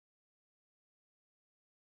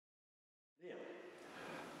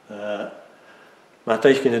Maar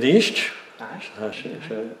tegen het eerst.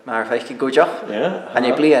 Maar vijf keer goed, ja? Ja. En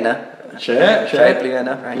je blienen? Zij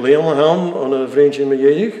blienen. Leon gaan aan een vriendje met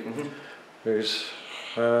je. Dus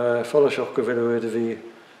volgens ook willen we weer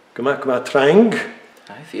gemaakt met trank.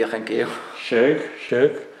 Vier geen keer.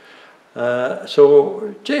 Zeker. Zo,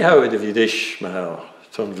 jij houdt er dus maar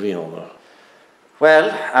zo'n Leon.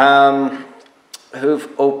 Well, who've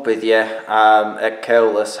opened je at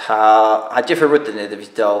Crouse ha different route in the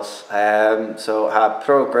vitals. So ha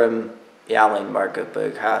program Alan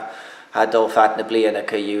Margaret ha dol fat na bliana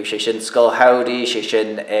ka you she shin skull howdy she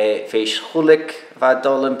shin fish hulik va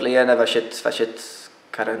dol in bliana va shit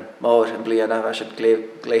karan more in bliana va shit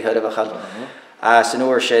glei hud of a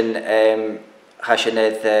sonor shin ha shin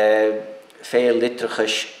veel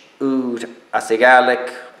litrigisch oud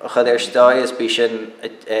asigalik Chader staies bishin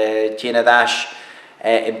Tina Dash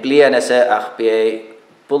in bliana se ach be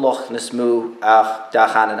bulloch na smoo ach da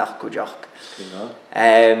gaan nach kujak.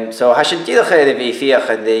 So hashin die de wie vier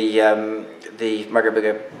en the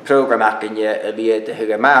Margaret program in je wie de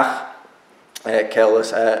hugemach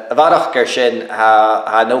kells varach gershin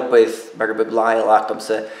ha nopith Margaret Lyle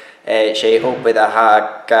atomse she open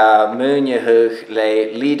ha munje hug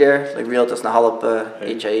le leader like real does na halpe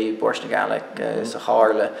HI Borsnagalig so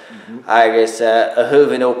harle agus a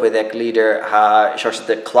hoven open that leader ha short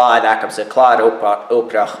the clod akam se clod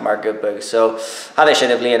oprach Margaret so had she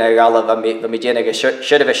have lean all of me jenige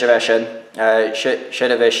should have version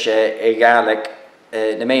should have Gaelic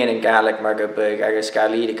the main in Gaelic Margaret agus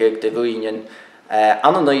Gaelic de Union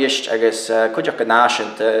Anonymous agus kujak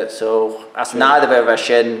nation so as nada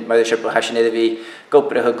version mothership hashin vi go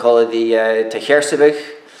per hu call the te hersevig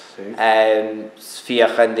via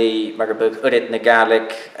gan die Margaret udit na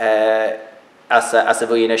Gaelic as a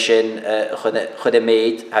voina shin khode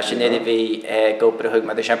made hashin vi go per hu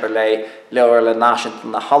mothership lei lower nation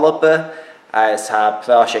na halape as ha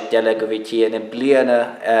project delegoviti in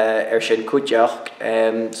bliana shin kujak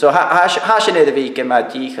so hashin vi kema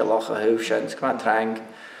die geloche hoofshans kema trang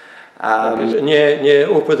nie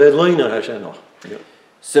open de line hashin nog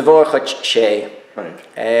Savor she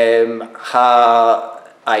ha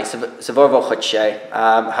ai savor vocht she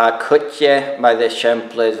ha kutje my the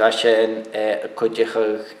shemples vashin kutje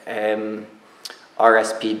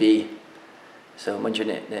RSPB so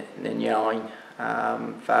munjin nyain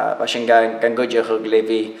vashin gan gudje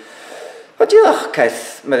levi wat dilach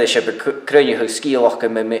kaith me the ship krunje hu skielach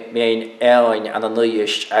me mein ein an an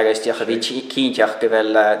nuyist agus die vi kiintjach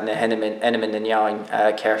gevel na enemin in jain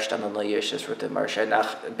kerst an an nuyist is rut mar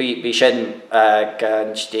nach bi shin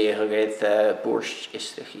gan ste geet borst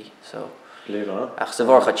is de so ach se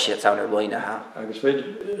vor shit sounder loine ha agus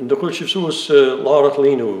de kultje soos larach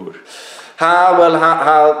linoer ha well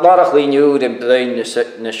ha larach linoer in blein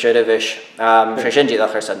na shirevish shinji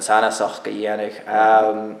dacher san sana sach geyenig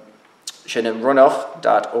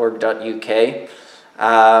runoff.org.uk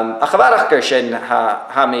a chavarach gershin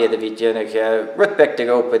ha me de vidjenig rutbek de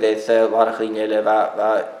go with it larach linele va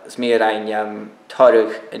smeer ein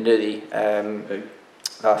tarug in dudi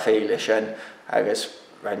va feelishin agus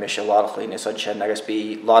right mission larach line is shin agus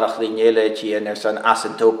be larach linele gi and there's an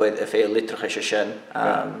asymptote a fail litrigische shin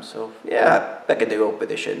so yeah bek de go with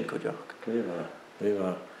the shin could you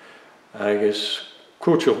ja agus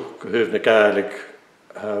kultur gehöft na Gaelic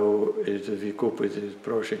how is the koop with this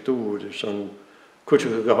project toe dus dan could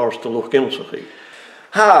you geharste loch kensig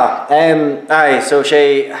ha ai so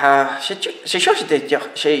she shot dit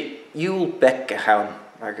she you'll back gaan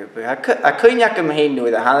maar I kun jak hem heen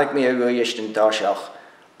doen dan haal ik me goeieest in dashach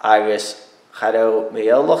agus garo me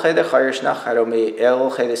elch de gaiers nach garo me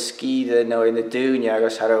elch de skiede nou in de doen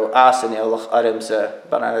agus garo as en elch armse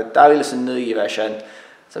van duidelijke nieuwe version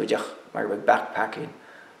so jag maar backpacking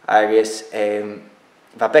agus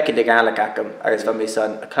va bekke de Gaelic akam agus van me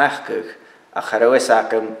son a klachkuch a charoes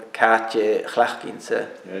akam katje glachkinse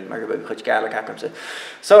maar we goed Gaelic akam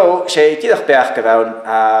so she tidach berg gewoon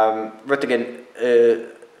ruttigen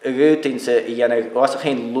rutinse jenne was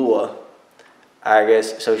geen loe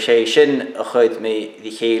agus so she shin a goed me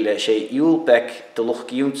die hele she julbek de loch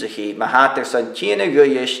giunse ge maar hat er son tjene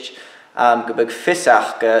goeist gebek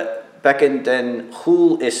visachke Bekken den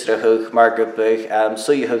goel is er hoog, maar gebug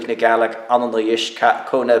so je hoog Gaelic anonymous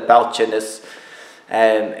kona beltjen is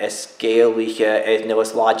geelige no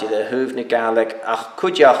is lodge de hoog Gaelic ach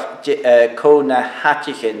kujach kona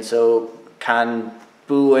hatjegen so kan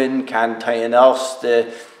boen kan taien als de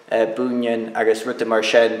boenjen agus rutte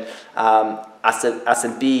marshen as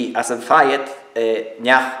een bi as een fayet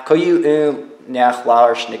nyach koju nyach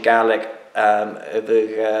laars Gaelic a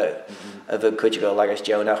bheith chuide go agus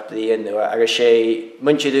deonach bliain nua agus sé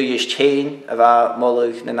muinteú is chéin a bheith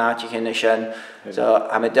molúg na náitiúchéine sin so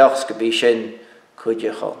a me dochs go bhí sin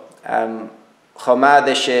chuide cho. Chomá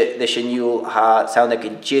de sin nniuúil ha saona go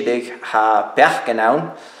ddídig ha beachgan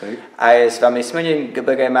ann agus bheit mé smuinn go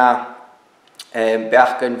bugé má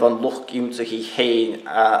beachgan van luchtúmsa hí chéin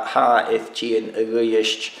a ha if tían a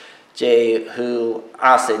ghuiist dé húil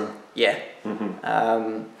asan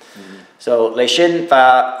so lei sin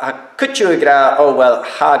cutú gra well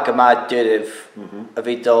ha go má dúibh a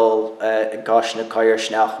bhí dul gáis na coir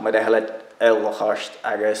sneach mar de heile eilechast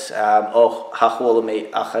agus ó chachóla mé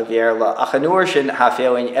a bhéarla a nuair sin ha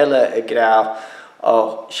féhain eile a gra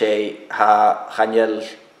ó sé chaneal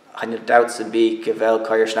dat san bí go bhfuil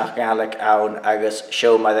coir sneach Gaelic ann agus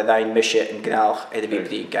seo mar a dain mise an gnáach a bhí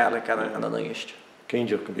brí Gaelic an an nuist.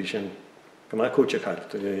 Céideach go bhí sin go má cúte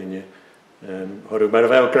chailta léine thorú mar a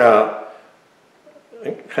bheith gra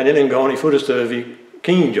chaine an gáinní fudasta a bhí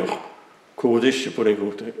céideach cúdiste pu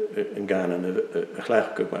an gáan a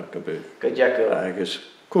chleach go mar go bu. Agus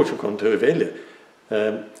cúte chun tú bhéile.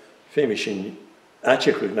 Féimi sin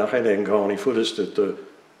aitiúch nach chaile an gáinní fudasta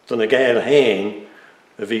donna gáil hain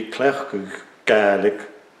a bhí cleach go Gaelic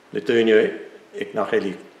le dúine ag nach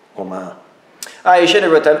chaile ó má. Sin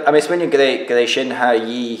rud a mé smuine go é sin ha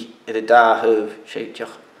dhí i a dáthúh sé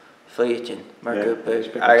teach féitin mar go is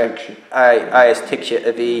tiicse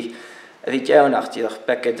a bhí deannachtíach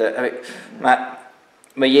becad ma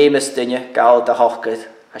dhémas duine gáil de hochgad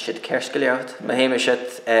a siad cersca leabhart ma héime siad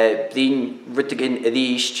blin rutigin a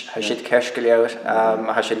dhíist a siad cersca leabhart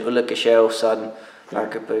a sin ula go seo san mar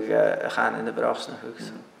go a chaan in na brasna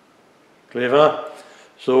thugus. Gléimh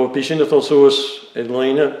so bí sin atá suas i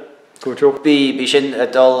léine Bí sin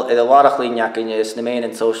dul i bhharach líneachine is na méon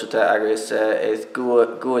an sóisialta agus is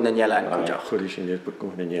gúin na nnéile chuideach. Chuirí sin iad bu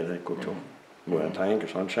gúin na nnéile chuideach. Mu an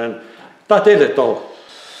taingus an sin. Tá éile dul?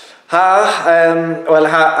 Well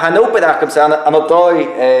ha nópad acham san am dóid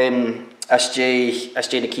as dé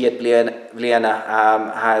na ciad bliana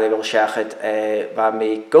ha bhil seachad ba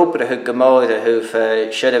mé góprathe gomóide thuh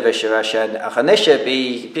siadh sin a chaníise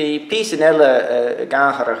bí pí an eile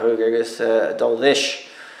gáthar thug agus dul leis.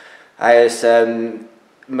 Agus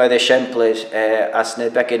mar de siimplid as na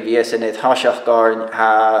becin bhíos in thoiseach gáin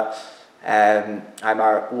ha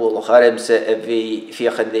mar bhúlach arimsa a bhí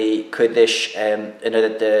fiochan dí chuidis in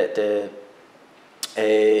de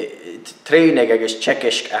trénig agus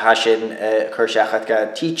tseicisk a ha sin chuirseachad go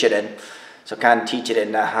teacherin so can teacherin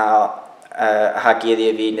na ha géadí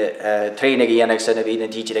a bhí trénig dhéananig san a bhí na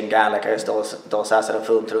teacherin Gaelic agus dul as a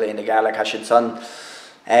film trú na Gaelic ha sin son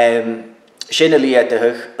sin a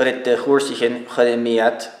líadthuch ar de chóirsaichin chuir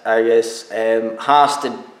miad agus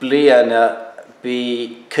háasta bliana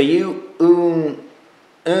bí caú ún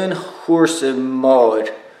chóirsa mór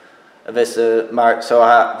a bheits mar so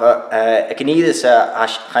a gnídas a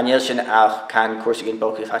chanéil sin ach can cuairsaigin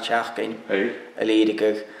bócaí fateach gain a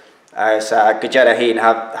líadiguh agus go dear a haon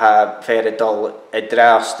ha fér dul i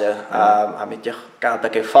dráasta a mi deach gal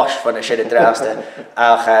be fos fan a sin a dráasta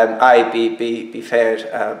ach bí fér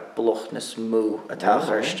bloch na smú a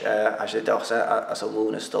táchirst a sé dochsa as a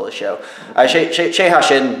bhúna stóla seo. sé ha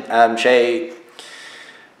sin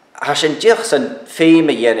ha sin deach san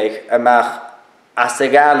féime dhéananig amach as a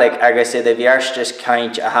Gaelic agus iad a bhearstas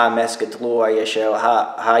caint a ha mes go dló a seo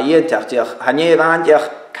ha dhéanteach deach ha níomh andeach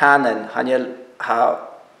canan ha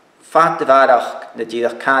fat de bharach na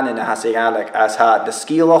díach canan a has a Gaelic as ha de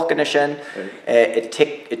scíalach in sin i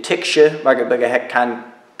tiicse mar go bag a he can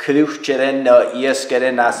cruúterin nó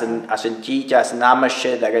iascarin as an díide as an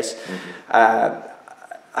amaise agus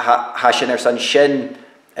ha sin ar san sin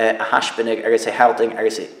a haspinnig agus a helting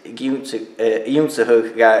agus dúnsa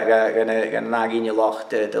thug gan nágíine loch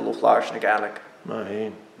de luchláirs na Gaelic. Má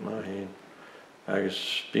hain.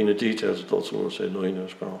 Agus bí na details dul suas é nóine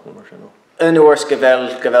spráach mar sin. An uairs go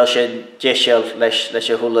bhfuil sin déisiil leis a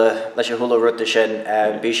thula ruta sin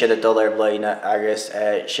bí sin a dul ar bléine agus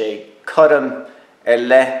sé chum ar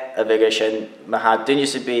le a bheith sin má ha duine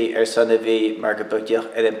sa bí ar sanna bhí mar go buteach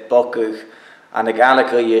ar an bocuh an na Gaelic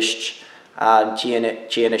dhéist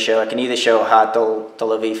tíana seo a gníide seo ha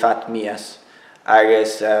dul a bhí fat mías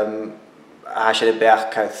agus a sin a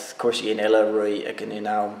beach cuasaí eile roií a gní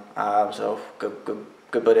nám so go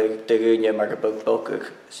bud de gúine mar go bug bocuh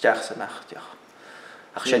steach sa nachteach.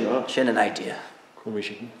 Ach sin an idea. Cumí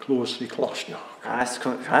sin clús hí chlásneach.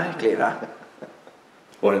 Gléimh.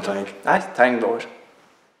 Bhain taing. Taing bór.